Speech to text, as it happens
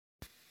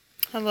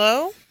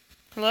Hello?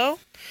 Hello?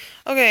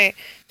 Okay,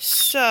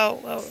 so,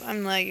 oh,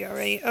 I'm laggy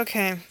already.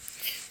 Okay,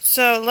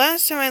 so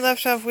last time I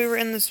left off, we were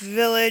in this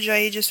village.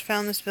 I just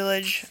found this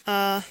village.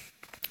 That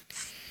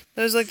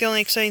was like the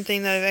only exciting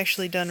thing that I've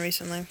actually done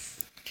recently.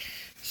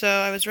 So,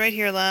 I was right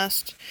here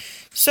last.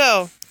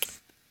 So,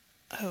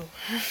 oh.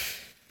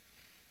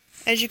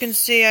 As you can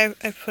see, I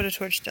put a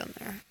torch down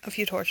there. A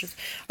few torches.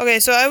 Okay,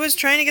 so I was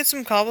trying to get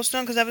some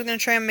cobblestone because I was going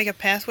to try and make a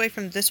pathway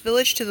from this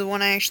village to the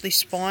one I actually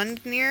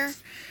spawned near.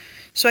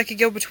 So I could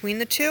go between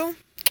the two.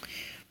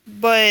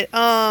 But,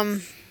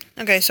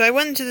 okay, so I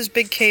went into this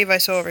big cave I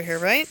saw over here,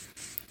 right?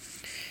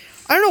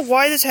 I don't know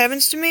why this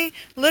happens to me.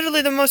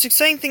 Literally the most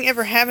exciting thing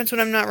ever happens when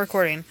I'm not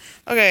recording.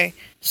 Okay,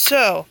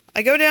 so,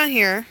 I go down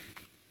here.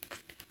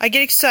 I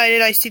get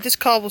excited, I see this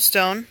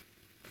cobblestone.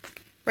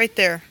 Right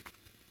there.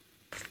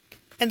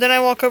 And then I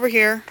walk over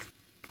here.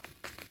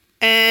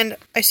 And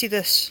I see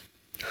this.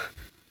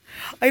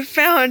 I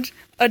found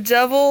a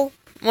double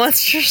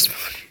monster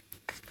spawner.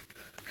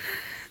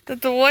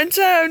 That the one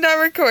time I'm not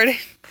recording.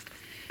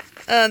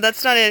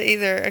 That's not it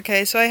either.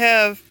 Okay, so I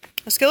have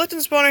a skeleton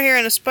spawner here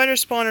and a spider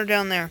spawner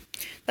down there.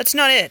 That's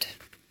not it.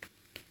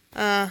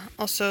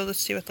 Also, let's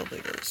see what the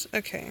loot is.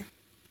 Okay.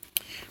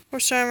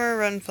 Horse armor,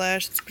 run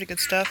flash, that's pretty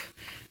good stuff.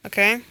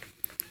 Okay.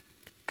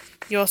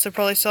 You also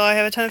probably saw I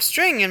have a ton of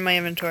string in my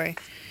inventory.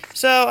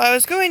 So, I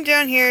was going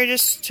down here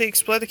just to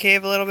explore the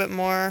cave a little bit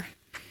more.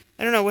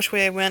 I don't know which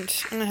way I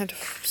went. I'm gonna have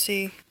to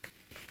see.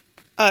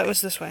 Oh, it was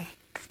this way.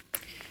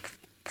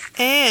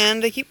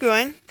 And I keep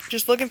going,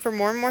 just looking for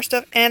more and more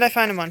stuff, and I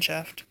find a mine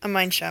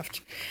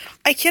shaft.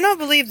 I cannot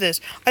believe this.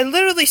 I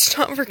literally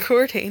stopped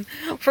recording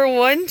for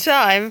one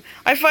time.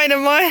 I find a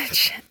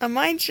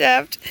mine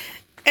shaft,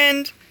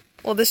 and,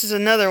 well, this is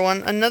another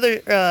one, another,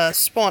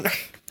 spawner.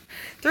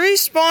 3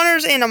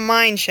 spawners and a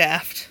mine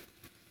shaft.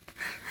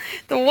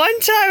 The one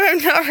time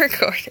I'm not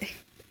recording.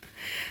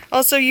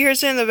 Also, you hear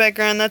something in the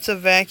background, that's a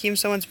vacuum.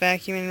 Someone's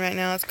vacuuming right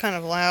now. It's kind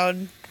of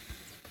loud.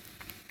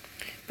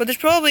 But there's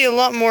probably a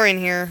lot more in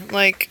here.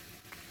 Like,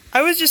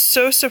 I was just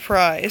so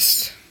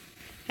surprised.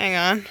 Hang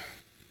on.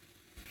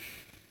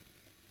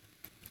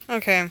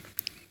 Okay.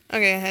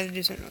 Okay, I had to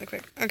do something really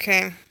quick.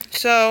 Okay,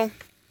 so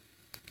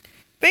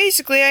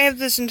basically I have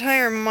this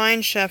entire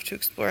mine shaft to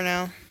explore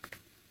now.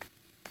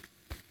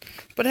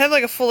 But I have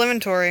like a full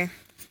inventory.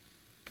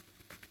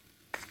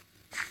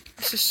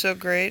 This is so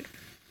great.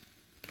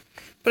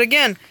 But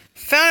again,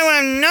 found it when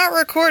I'm not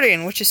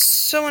recording, which is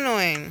so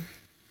annoying.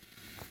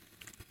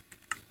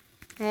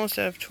 I'm almost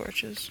out of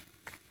torches.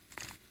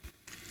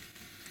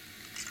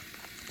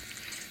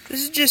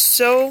 This is just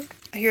so...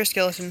 I hear a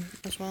skeleton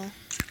as well.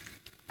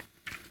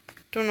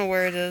 Don't know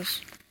where it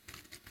is.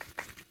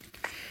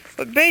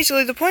 But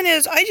basically, the point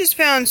is, I just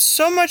found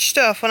so much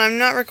stuff when I'm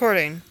not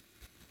recording.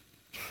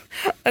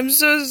 I'm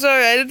so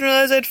sorry. I didn't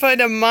realize I'd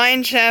find a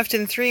mine shaft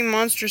and 3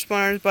 monster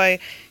spawners by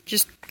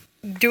just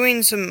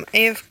doing some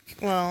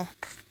well,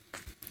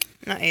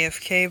 not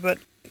AFK, but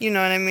you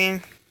know what I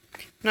mean.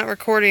 Not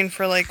recording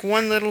for like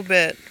one little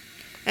bit,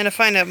 and to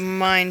find a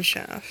mine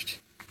shaft.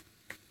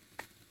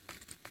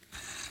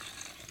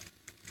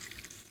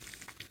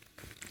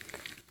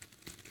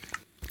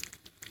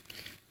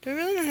 Do I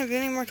really not have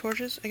any more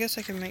torches? I guess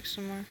I can make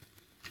some more.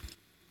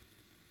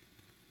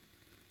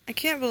 I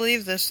can't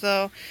believe this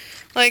though.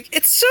 Like,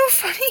 it's so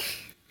funny.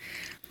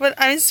 But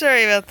I'm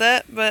sorry about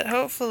that, but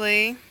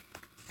hopefully...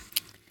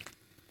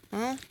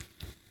 Well...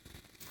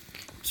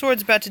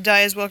 Sword's about to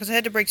die as well, because I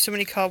had to break so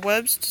many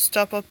cobwebs to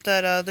stop up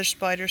that other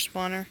spider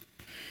spawner.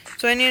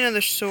 So I need another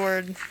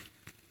sword.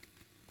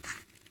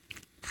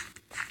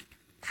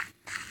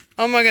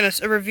 Oh my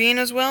goodness, a ravine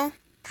as well?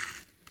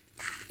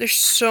 There's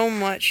so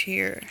much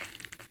here.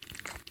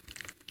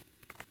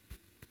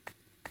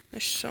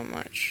 There's so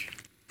much.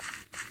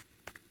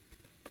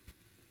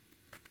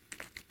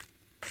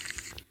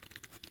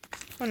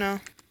 Oh no.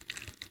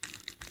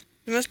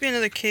 There must be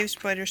another cave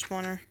spider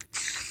spawner.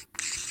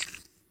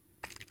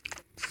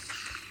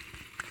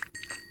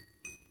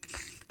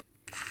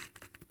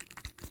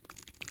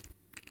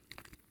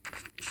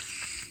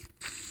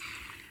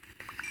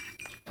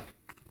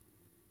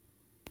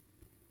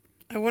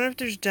 I wonder if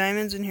there's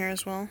diamonds in here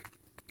as well.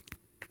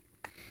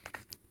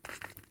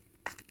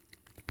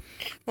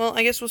 Well,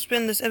 I guess we'll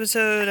spend this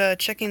episode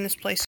checking this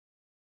place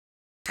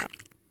out.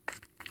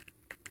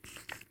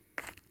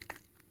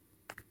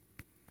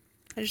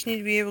 I just need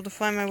to be able to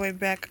find my way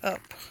back up.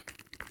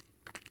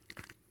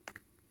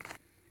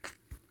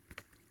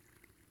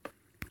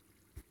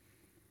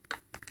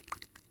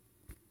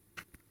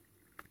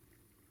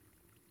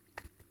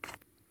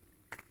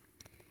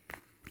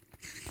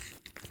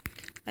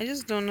 I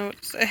just don't know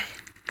what to say.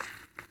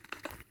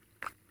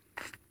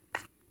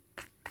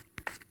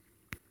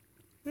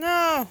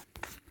 No!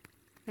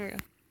 There we go.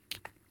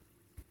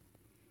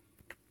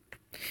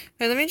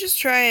 Okay, let me just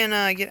try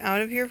and get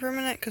out of here for a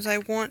minute, because I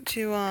want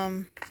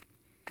to,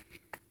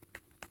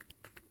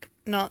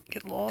 not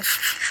get lost.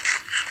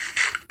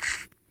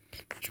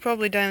 There's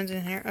probably diamonds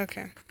in here.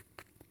 Okay.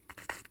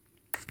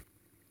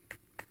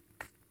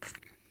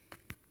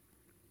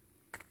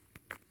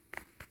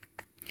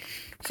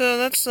 So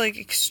that's like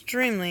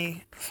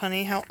extremely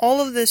funny how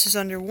all of this is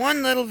under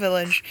one little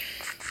village.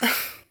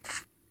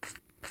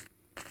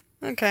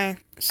 Okay,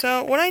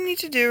 so what I need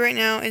to do right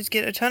now is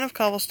get a ton of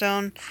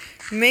cobblestone,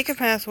 make a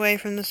pathway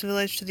from this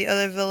village to the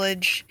other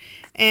village,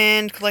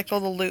 and collect all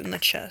the loot in the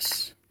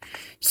chests.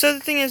 So the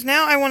thing is,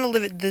 now I want to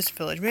live at this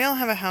village. Maybe I'll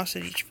have a house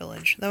at each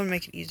village. That would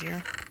make it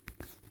easier.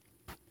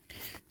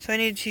 So I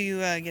need to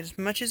get as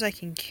much as I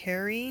can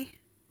carry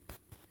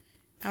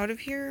out of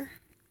here.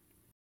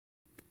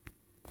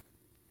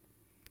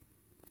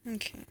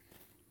 Okay.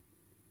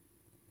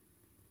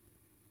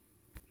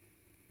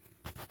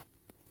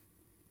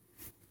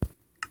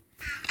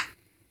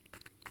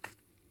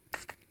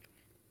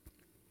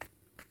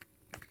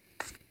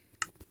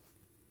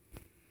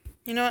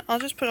 You know what? I'll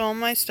just put all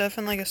my stuff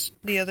in like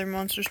the other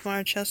monster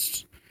spawner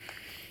chests.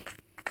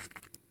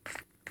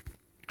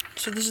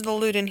 So this is the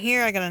loot in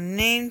here. I got a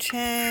name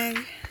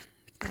tag.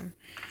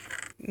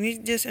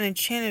 Just an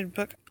enchanted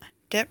book.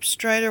 Depth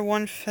Strider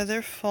 1,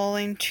 Feather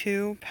Falling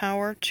 2,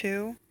 Power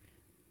 2.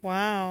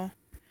 Wow.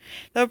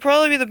 That would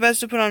probably be the best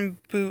to put on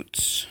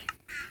boots.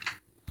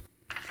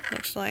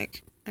 Looks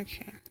like.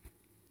 Okay.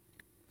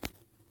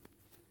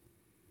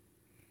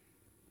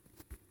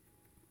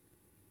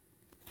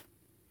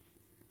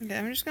 Okay,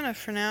 I'm just gonna,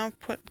 for now,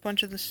 put a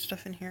bunch of this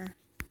stuff in here.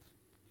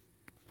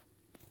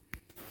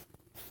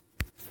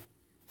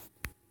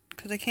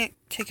 Because I can't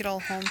take it all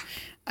home.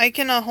 I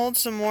can hold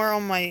some more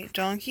on my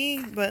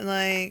donkey, but,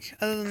 like,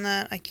 other than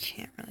that, I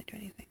can't really do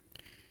anything.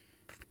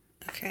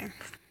 Okay.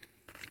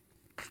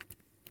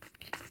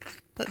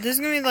 But this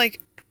is gonna be,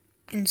 like,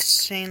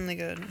 insanely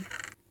good.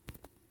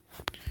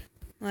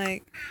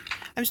 Like,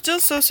 I'm still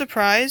so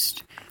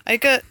surprised.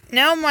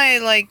 Now my,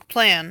 like,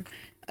 plan,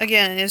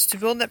 again, is to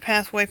build that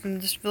pathway from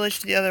this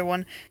village to the other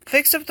one,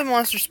 fix up the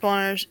monster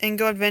spawners, and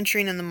go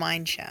adventuring in the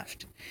mine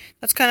shaft.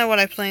 That's kind of what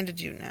I plan to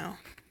do now.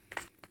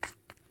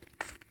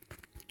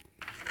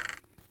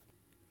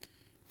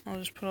 I'll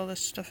just put all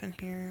this stuff in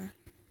here.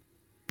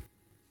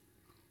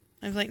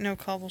 I have, like, no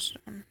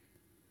cobblestone.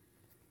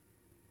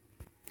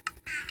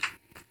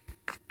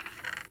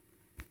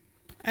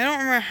 I don't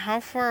remember how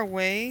far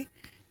away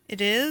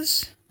it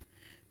is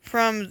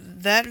from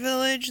that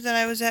village that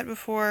I was at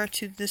before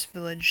to this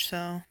village,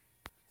 so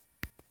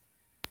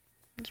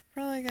it's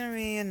probably gonna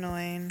be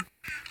annoying.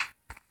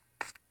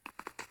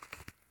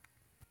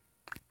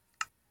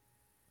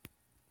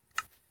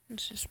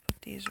 Let's just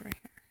put these right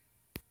here.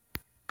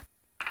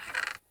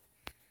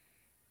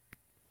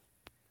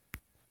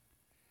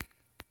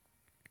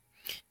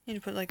 Need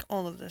to put, like,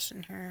 all of this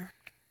in here.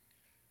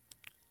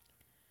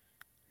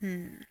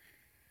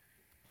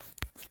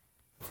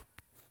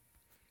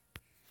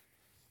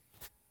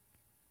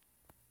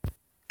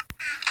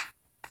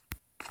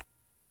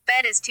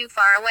 Bed is too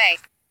far away.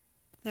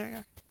 There we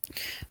go.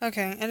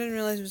 Okay, I didn't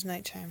realize it was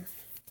nighttime.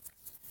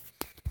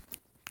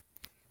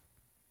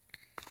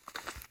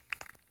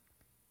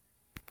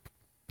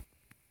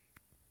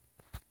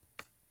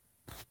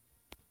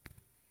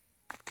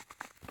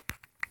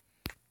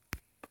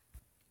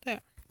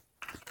 There.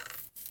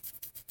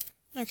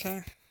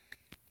 Okay.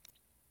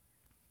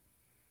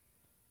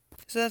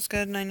 So that's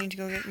good, and I need to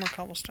go get more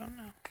cobblestone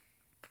now.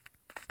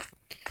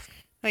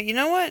 Wait, you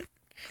know what?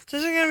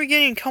 Since I'm gonna be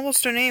getting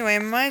cobblestone anyway, I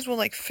might as well,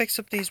 like, fix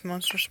up these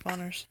monster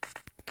spawners.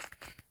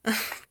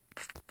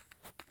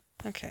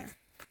 Okay.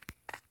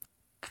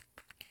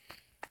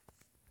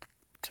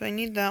 So I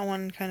need that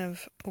one kind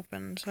of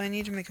open, so I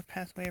need to make a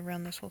pathway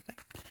around this whole thing.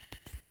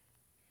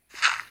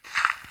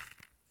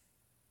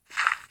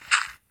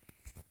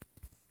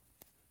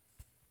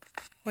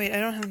 Wait, I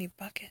don't have any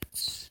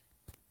buckets.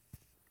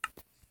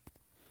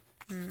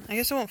 I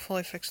guess I won't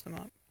fully fix them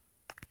up.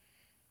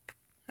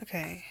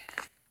 Okay.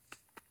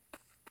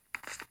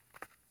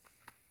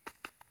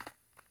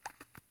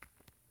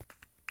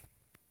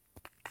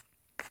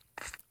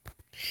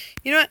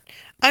 You know what?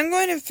 I'm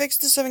going to fix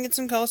this up and get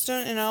some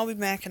cobblestone, and I'll be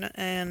back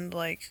in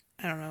like,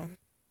 I don't know,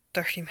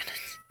 30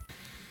 minutes.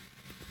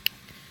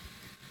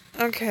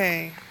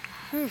 Okay.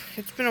 Whew,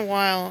 it's been a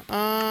while.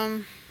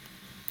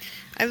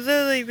 I've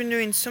literally been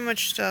doing so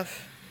much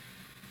stuff.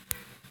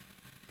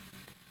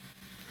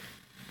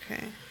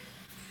 Okay.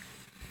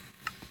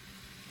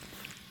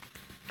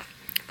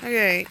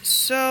 Okay,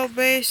 so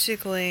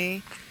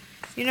basically,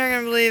 you're not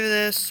gonna believe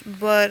this,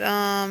 but,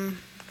 hang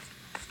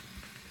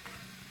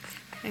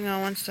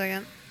on one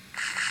second.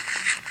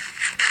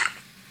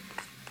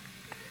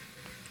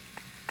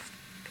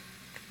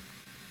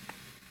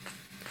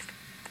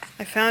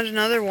 I found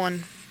another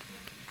one.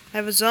 I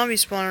have a zombie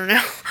spawner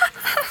now.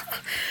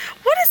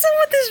 What is up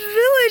with this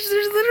village?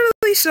 There's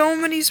literally so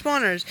many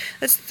spawners.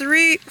 That's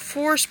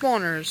 4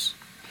 spawners.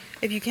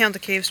 If you count the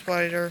cave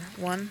spider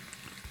one.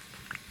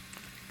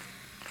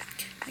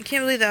 I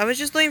can't believe that. I was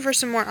just looking for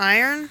some more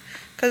iron,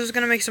 because I was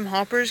going to make some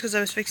hoppers, because I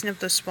was fixing up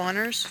the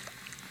spawners.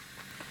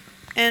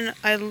 And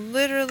I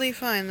literally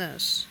find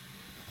this.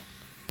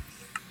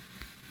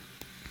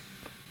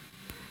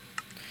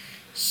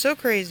 So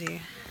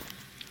crazy.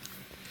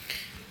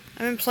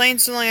 I've been playing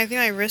so long, I think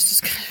my wrist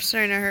is kind of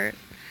starting to hurt.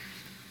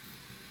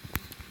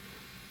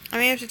 I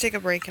may have to take a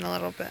break in a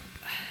little bit.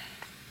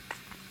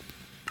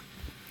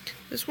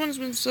 This one's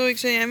been so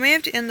exciting. I may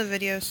have to end the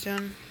video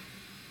soon.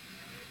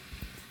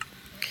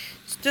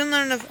 Still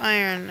not enough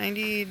iron. I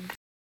need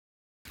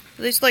at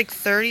least like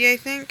 30, I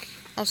think.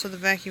 Also, the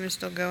vacuum is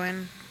still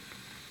going.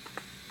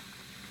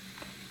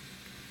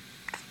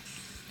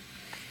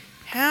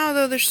 How,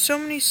 though? There's so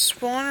many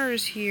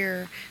spawners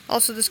here.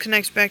 Also, this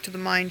connects back to the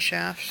mine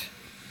shaft.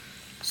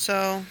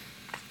 So...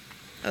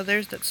 Oh,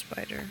 there's that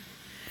spider.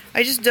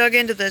 I just dug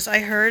into this. I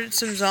heard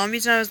some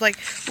zombies and I was like,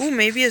 ooh,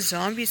 maybe a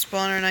zombie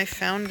spawner, and I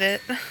found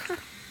it.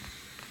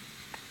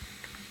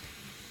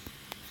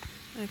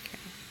 Okay.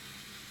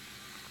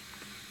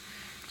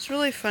 It's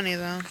really funny,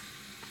 though.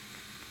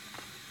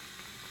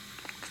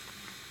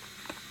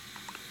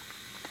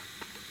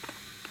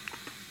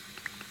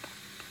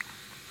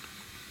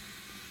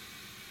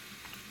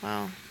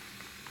 Wow.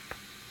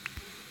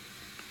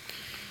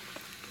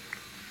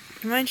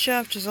 The mine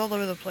shaft is all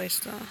over the place,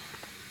 though.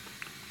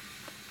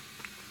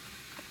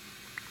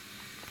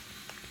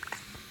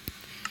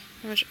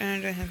 How much iron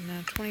do I have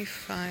now?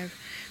 25.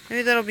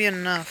 Maybe that'll be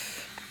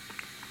enough.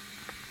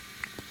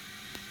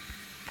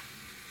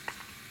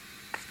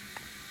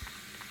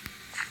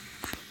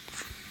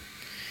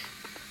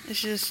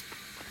 It's just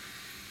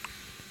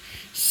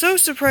so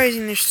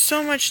surprising. There's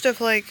so much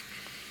stuff, like,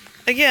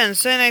 again,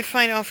 something I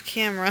find off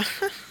camera.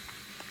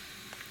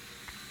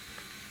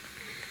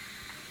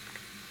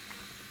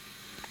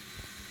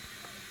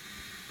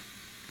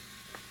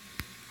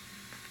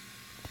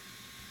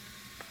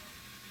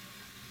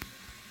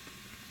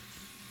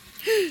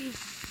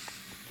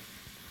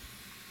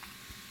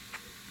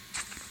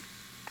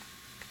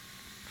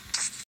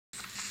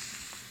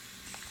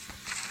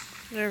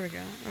 There we go.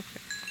 Okay.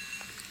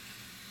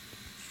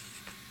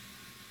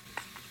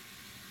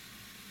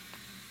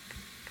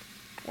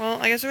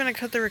 Well, I guess I'm gonna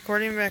cut the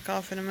recording back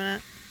off in a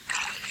minute.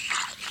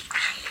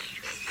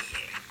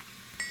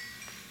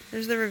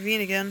 There's the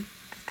ravine again.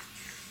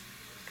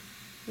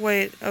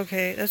 Wait,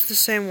 okay, that's the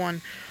same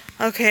one.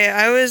 Okay,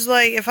 I was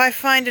like, if I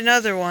find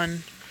another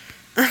one...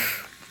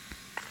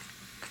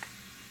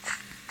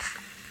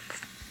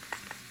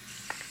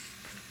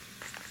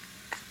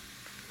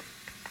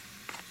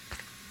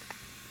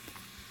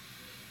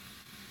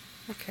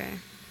 Okay.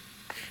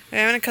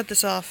 I'm gonna cut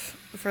this off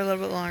for a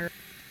little bit longer.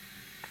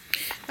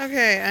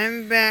 Okay,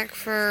 I'm back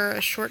for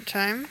a short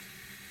time.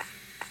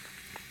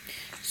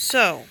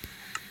 So,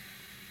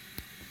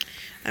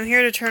 I'm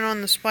here to turn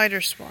on the spider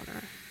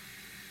spawner.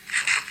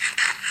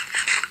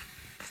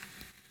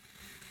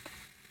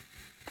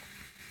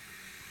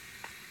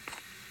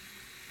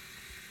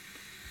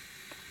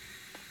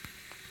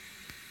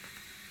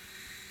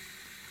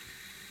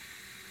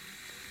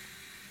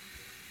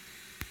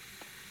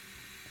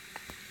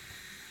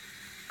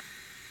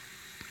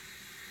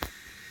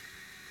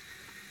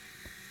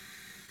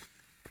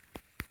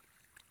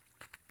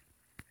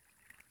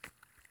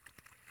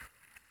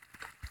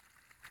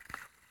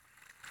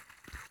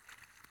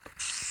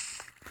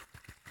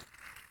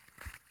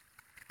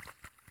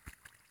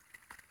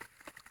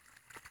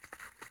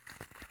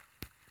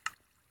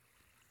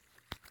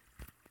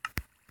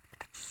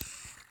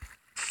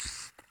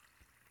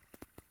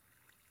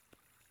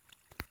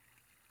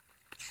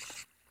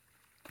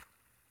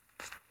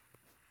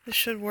 This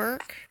should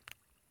work.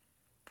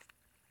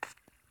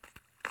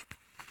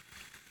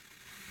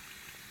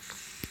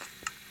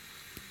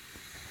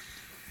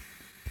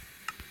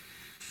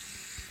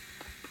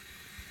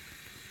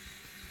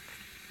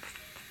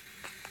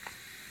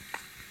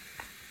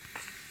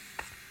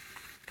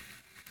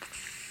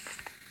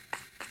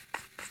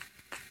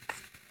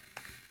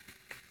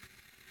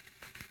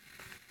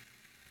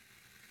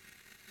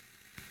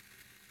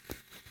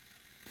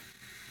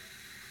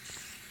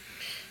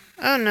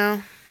 Oh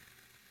no.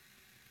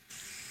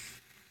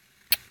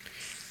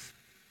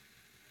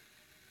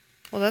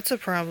 Well, that's a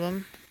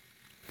problem.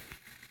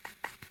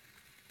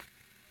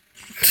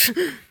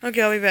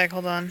 Okay, I'll be back.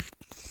 Hold on.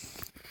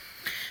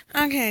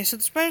 Okay, so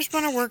the spider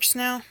spawner works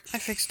now. I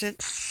fixed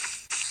it.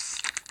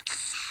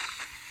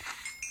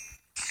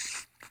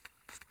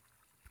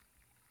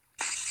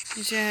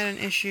 You see, I had an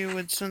issue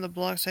with some of the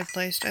blocks I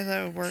placed. I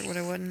thought it would work, but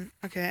it wouldn't.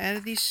 Okay, I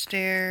added these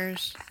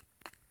stairs.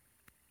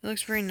 It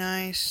looks very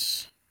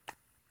nice.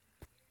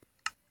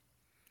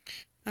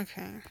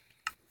 Okay.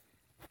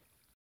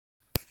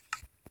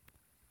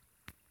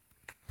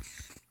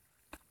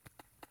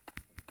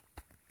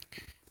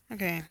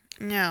 Okay,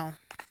 now.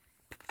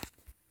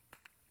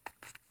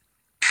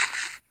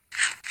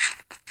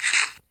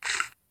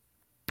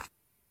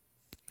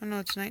 Oh no,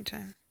 it's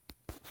nighttime.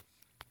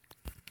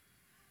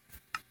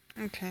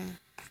 Okay.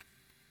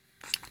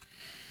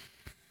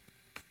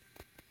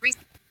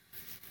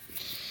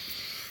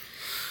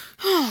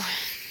 Oh.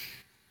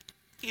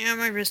 Yeah,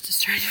 my wrist is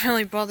starting to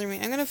really bother me.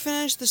 I'm gonna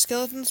finish the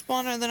skeleton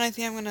spawner, and then I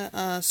think I'm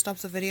gonna stop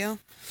the video.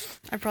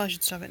 I probably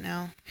should stop it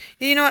now.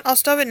 Yeah, you know what? I'll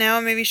stop it now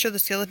and maybe show the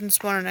skeleton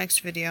spawner next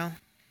video.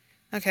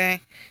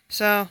 Okay,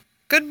 so,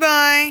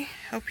 goodbye.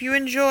 Hope you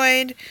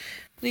enjoyed.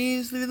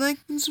 Please leave a like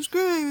and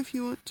subscribe if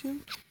you want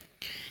to.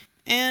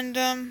 And,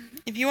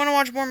 if you want to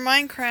watch more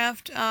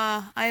Minecraft,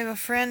 I have a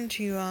friend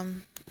who,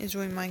 is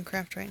doing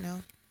Minecraft right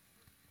now.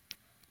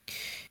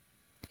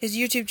 His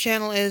YouTube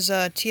channel is,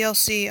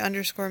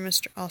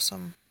 TLC_Mr.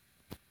 Awesome.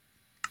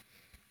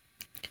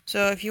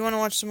 So if you want to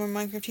watch some more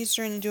Minecraft, he's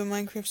starting to do a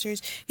Minecraft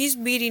series. He's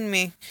beating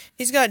me.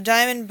 He's got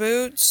diamond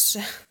boots,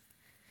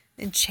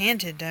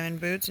 enchanted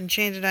diamond boots,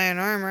 enchanted iron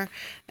armor,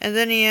 and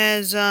then he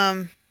has,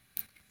 I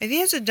think he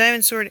has a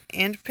diamond sword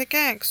and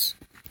pickaxe.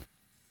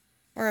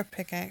 Or a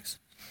pickaxe.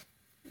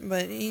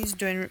 But he's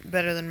doing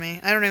better than me.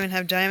 I don't even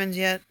have diamonds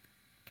yet.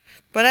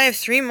 But I have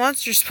 3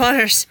 monster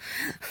spawners.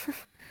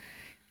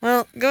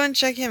 Well, go and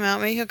check him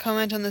out. Maybe he'll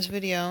comment on this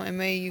video, and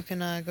maybe you can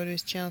go to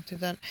his channel through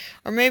that.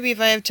 Or maybe if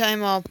I have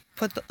time, I'll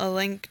put a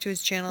link to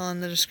his channel in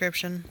the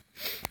description.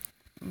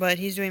 But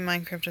he's doing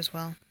Minecraft as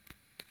well.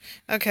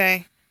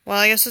 Okay, well,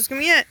 I guess that's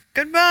gonna be it.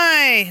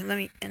 Goodbye! Let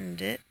me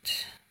end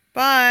it.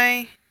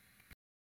 Bye!